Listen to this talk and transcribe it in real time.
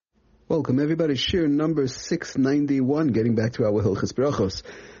Welcome everybody. Shir number 691, getting back to our Hilchos Brachos.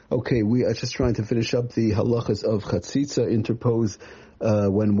 Okay, we are just trying to finish up the halachas of Chatzitza, interpose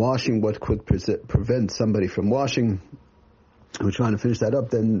when washing, what could prevent somebody from washing. We're trying to finish that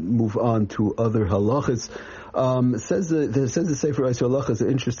up, then move on to other halachas. Says the Sefer Halacha is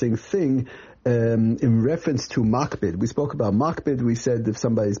an interesting thing in reference to makpid. We spoke about makpid. We said if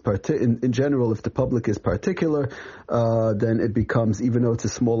somebody's in general, if the public is particular, then it becomes, even though it's a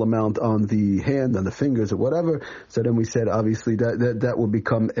small amount on the hand, on the fingers or whatever. So then we said obviously that will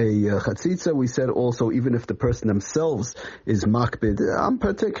become a chatzitza. We said also even if the person themselves is makpid, I'm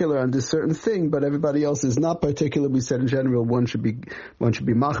particular on this certain thing, but everybody else is not particular. We said in general one should be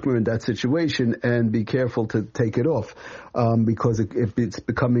machmir in that situation and be careful to take it off, because if it's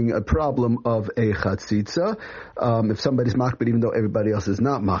becoming a problem of a chatzitza, if somebody's makbid even though everybody else is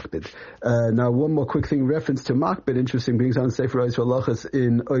not makbid. Now one more quick thing, reference to makbid, interesting, brings on Sefer Halachas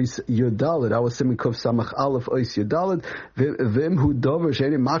in Ois Yodalid. I was simin kuf samach aleph Ois Yodalid v'im hu dover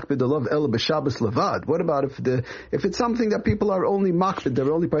she'eni makbid alav el b'Shabbos levad. What about if it's something that people are only makbid,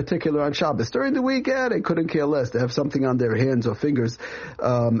 they're only particular on Shabbos? During the week, they couldn't care less. They have something on their hands or fingers,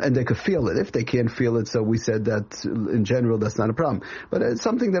 and they could feel it. If they can't feel it, so we said that in general that's not a problem. But it's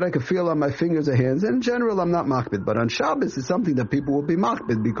something that I could feel on my fingers or hands, and in general I'm not makbid. But on Shabbos it's something that people will be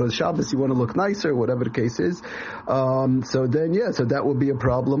makbid, because Shabbos you want to look nicer, whatever the case is. So that would be a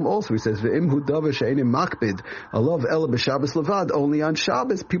problem also. He says ve'im hu davar she'enim makbid alav ela b'Shabbos levad. Only on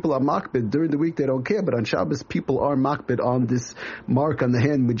Shabbos people are makbid. During the week they don't care, but on Shabbos people are makbid on this mark on the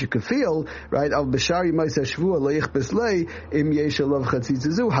hand which you can feel, right? Al b'shari ma'aseh shvua leich beslei im yesh alav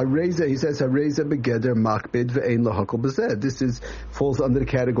chatzitzazu hareza. He says hareza begeder makbid ve'ein lahakol b'zeh. This falls under the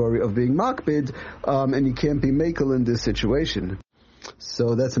category of being makbid, and you can't be makel in this situation.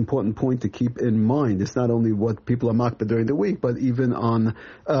 So that's an important point to keep in mind. It's not only what people are makbid during the week, but even on,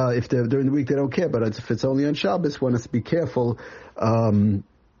 if they're during the week they don't care, but if it's only on Shabbos, one has to be careful to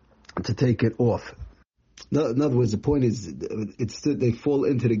take it off. No, in other words, the point is, they fall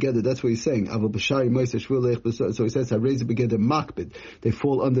into together. That's what he's saying. So he says, "Hareza begeder makbid." They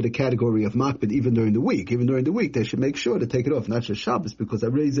fall under the category of makbid even during the week. Even during the week, they should make sure to take it off, not just Shabbos, because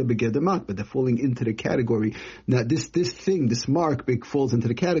hareza begeder makbid. They're falling into the category. Now, this mark falls into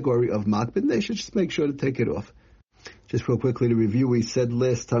the category of makbid. And they should just make sure to take it off. Just real quickly to review, we said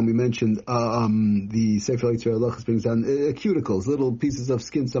last time we mentioned the Sefer Halachas brings down cuticles, little pieces of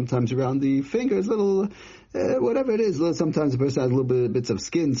skin, sometimes around the fingers, little whatever it is. Sometimes the person has little bits of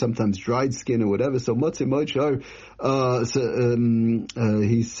skin, sometimes dried skin or whatever. So motzei mochar,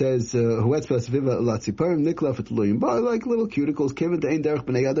 he says, like little cuticles.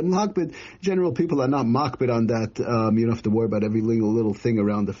 General people are not makbid on that. You don't have to worry about every little thing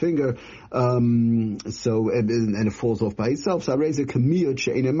around the finger. And it falls off by itself. So in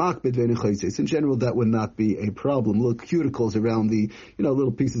general, that would not be a problem. Little cuticles around the,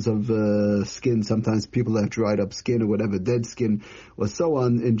 little pieces of skin. Sometimes people have dried up skin or whatever, dead skin or so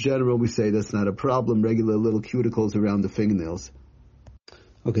on. In general, we say that's not a problem. Regular little cuticles around the fingernails.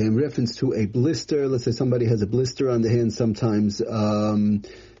 Okay, in reference to a blister, let's say somebody has a blister on the hand. Sometimes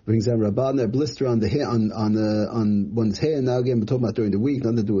brings down Rabban, a blister on the hand, on one's hand. Now again, we're talking about during the week,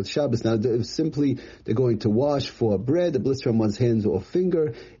 nothing to do with Shabbos. Now, simply they're going to wash for bread. A blister on one's hands or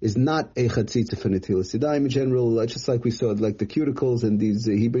finger is not a chatzitza for netilas yadayim in general. Just like we saw, like the cuticles and these,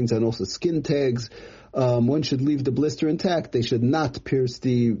 he brings on also skin tags. One should leave the blister intact. They should not pierce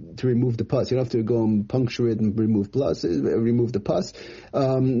to remove the pus. You don't have to go and puncture it and remove the pus.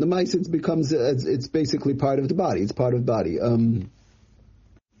 The mice, it's basically part of the body. It's part of the body.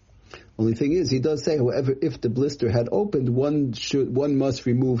 Only thing is, he does say, however, if the blister had opened, one must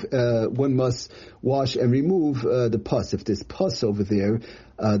wash and remove the pus. If there's pus over there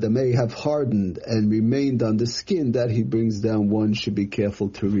that may have hardened and remained on the skin, that he brings down, one should be careful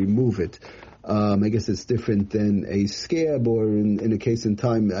to remove it. I guess it's different than a scab, or in a case in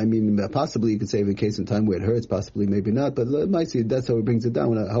time. I mean, possibly you could say in a case in time where it hurts, possibly, maybe not. But that's how it brings it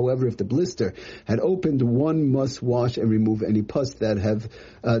down. However, if the blister had opened, one must wash and remove any pus that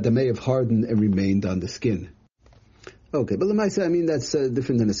may have hardened and remained on the skin. Okay, but Lamaisa, I mean, that's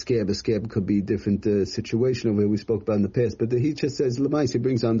different than a scab. A scab could be a different situation over here we spoke about in the past. But he just says, Lamaisa, he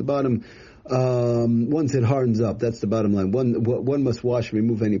brings on the bottom, once it hardens up, that's the bottom line. One must wash and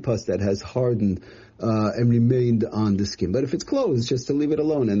remove any pus that has hardened and remained on the skin. But if it's closed, just to leave it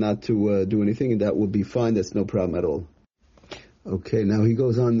alone and not to do anything, and that would be fine. That's no problem at all. Okay, now he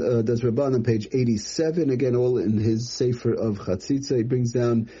goes on, does Rabban on page 87, again, all in his Sefer of Chatzitza. He brings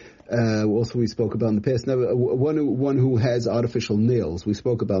down, also we spoke about in the past, now, one who has artificial nails. We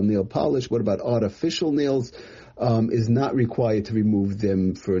spoke about nail polish. What about artificial nails? is not required to remove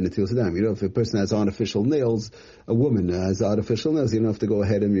them for Netilas Yadayim. If a person has artificial nails, a woman has artificial nails, you don't have to go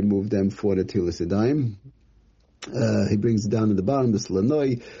ahead and remove them for Netilas Yadayim. He brings it down at the bottom, the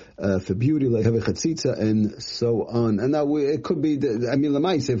Slanoi, for beauty, like have a chatzitza, and so on. And now it could be,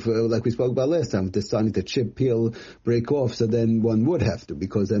 Lamais, if, like we spoke about last time, if they're starting to chip, peel, break off, so then one would have to,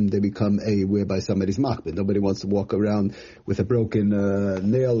 because then they become whereby somebody's makpid. Nobody wants to walk around with a broken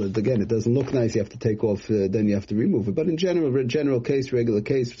nail. Again, it doesn't look nice, you have to take off, then you have to remove it. But in general, regular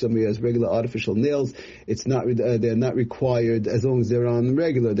case, if somebody has regular artificial nails, it's not, they're not required, as long as they're on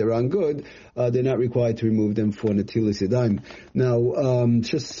regular, they're on good, they're not required to remove them for Netilas Yadayim. Now,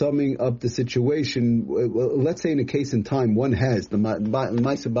 just summing up the situation, let's say in a case in time, one has, the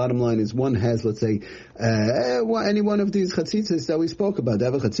bottom line is one has, let's say, any one of these chatzitzas that we spoke about. They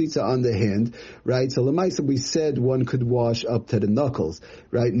have a chatzitza on the hand, right? So Lamaisa, we said one could wash up to the knuckles,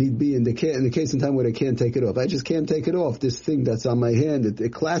 right? Need be in the case in time where I can't take it off. I just can't take it off. This thing that's on my hand,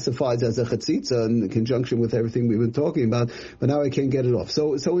 it classifies as a chatzitza in conjunction with everything we've been talking about, but now I can't get it off.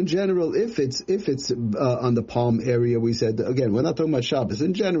 So in general, if it's on the palm area, we said, again, we're not talking about Shabbos.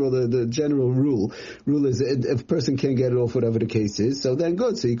 In general, the general rule is if a person can't get it off, whatever the case is, so then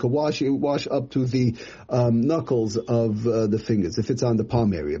good. So you can wash up to the knuckles of the fingers if it's on the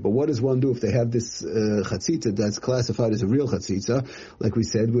palm area. But what does one do if they have this chatzitza that's classified as a real chatzitza, like we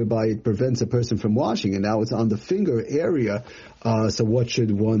said, whereby it prevents a person from washing, and now it's on the finger area? So what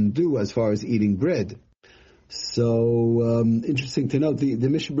should one do as far as eating bread? So, interesting to note, the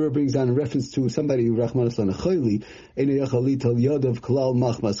Mishnah Berurah brings down a reference to somebody, Rachmanas Lana Chayli, Eino Yachal Lital Yodav Klal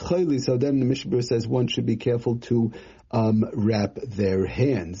Machmas Chayli. So then the Mishnah Berurah says one should be careful to wrap their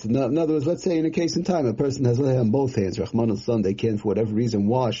hands. In other words, let's say in a case in time, a person has on both hands, Rachmanas Lana, they can, for whatever reason,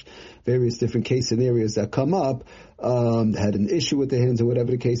 wash various different case scenarios that come up, had an issue with their hands or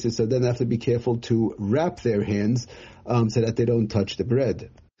whatever the case is, so then they have to be careful to wrap their hands so that they don't touch the bread.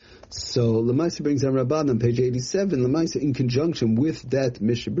 So Lamaisa brings down Rabban on page 87. Lamaisa, in conjunction with that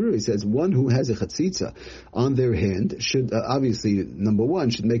Mishnah Berurah, he says one who has a chatzitza on their hand should obviously, number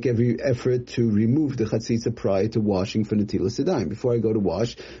one, should make every effort to remove the chatzitza prior to washing for Netilas Yadayim. Before I go to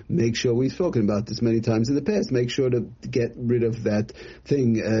wash, make sure, we've spoken about this many times in the past, make sure to get rid of that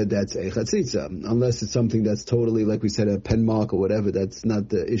thing that's a chatzitza, unless it's something that's totally, like we said, a pen mark or whatever. That's not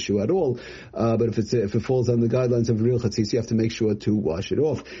the issue at all. But if it falls on the guidelines of real chatzitza, you have to make sure to wash it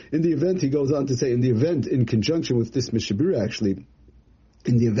off. In the event, he goes on to say, in conjunction with this Mishnah Berurah, actually,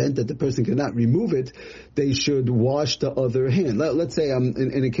 in the event that the person cannot remove it, they should wash the other hand. Let's say I'm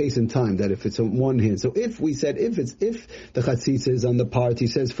in a case in time that if it's on one hand. So if we said, if the chatzitza is on the part, he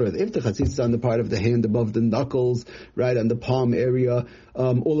says further, if the chatzitza is on the part of the hand above the knuckles, right, on the palm area,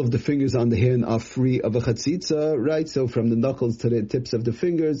 all of the fingers on the hand are free of a chatzitza, right? So from the knuckles to the tips of the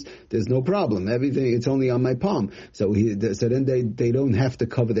fingers, there's no problem. Everything, it's only on my palm. So then they don't have to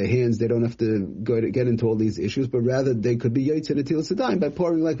cover their hands. They don't have to get into all these issues, but rather they could be yaitz and Netilas Yadayim by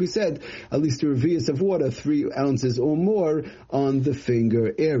pouring, like we said, at least a revius of water, 3 ounces or more on the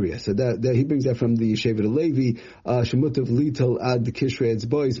finger area. So that he brings that from the Shevet Levi, Shemutav Lital Ad Kishrei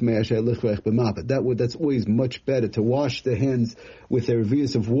Etzbois Me'asher Lichrech B'Mapet. That's always much better to wash the hands with a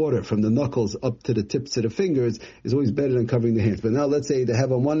revius of water from the knuckles up to the tips of the fingers is always better than covering the hands. But now let's say they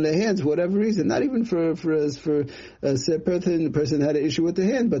have on one of their hands, for whatever reason, not even for a person, the person had an issue with the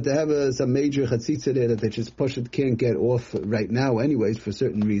hand, but they have some major chatzitza there that they just can't get off right now anyways for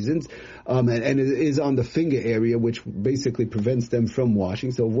certain reasons. And it is on the finger area, which basically prevents them from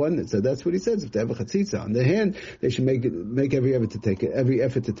washing. So that's what he says. If they have a chatzitza on their hand, they should make every effort to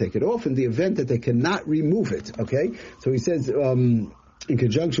take it off in the event that they cannot remove it. Okay? So he says, in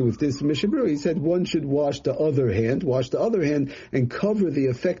conjunction with this Mishnah Berurah, he said one should wash the other hand, and cover the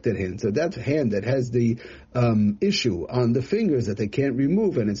affected hand. So that hand that has the issue on the fingers that they can't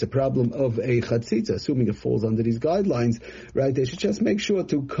remove, and it's a problem of a chatzitza, assuming it falls under these guidelines, right? They should just make sure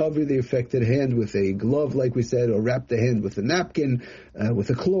to cover the affected hand with a glove, like we said, or wrap the hand with a napkin,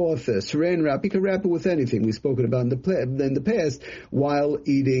 with a cloth, a saran wrap. You can wrap it with anything we've spoken about in the past while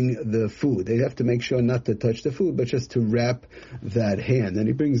eating the food. They have to make sure not to touch the food, but just to wrap that hand. And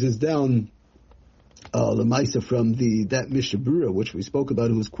he brings this down Lamaisa from that Mishnah Berurah, which we spoke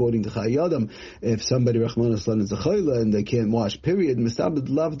about, who was quoting the Chayadam. If somebody Rachmanas Lana is a chayla and they can't wash, period. Mistabed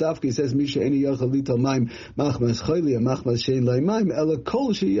lav dafki says Misha eni yachal lital maim machmas chayli machmas shein lai maim ela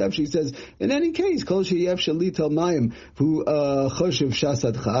kol sheyev. She says in any case kol sheyev shalital maim who choshev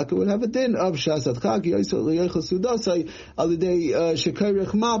shasad chak would have a din of shasad chak yochel sudasai alidei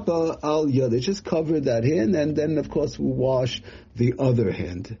shekayrech mapa al yad. Just cover that hand and then of course we wash the other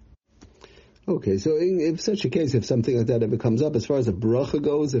hand. Okay, so if such a case, if something like that ever comes up, as far as a bracha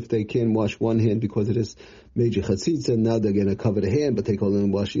goes, if they can wash one hand because it is major chatzitza, now they're going to cover the hand, but they can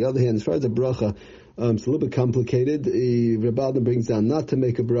only wash the other hand. As far as a bracha, it's a little bit complicated. Rabbanan brings down not to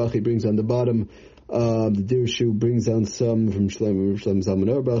make a bracha. He brings on the bottom. The Dirshu brings down some from Shlomo Zalman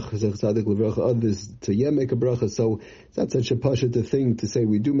Auerbach, Tzadik Levracha, others to make a bracha. So it's not such a pashut thing to say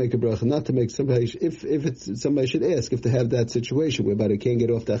we do make a bracha, not to make somebody. If it's somebody should ask if they have that situation whereby they can't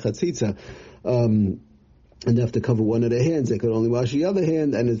get off that chatzitza, and they have to cover one of their hands, they could only wash the other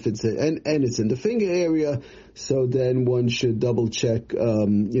hand, and if it's it's in the finger area, so then one should double check,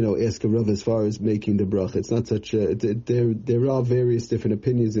 ask a Rav as far as making the bracha. It's not such a, there are various different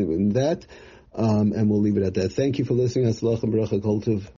opinions in that. And we'll leave it at that. Thank you for listening. Hatzlacha and Baracha Kol Tov.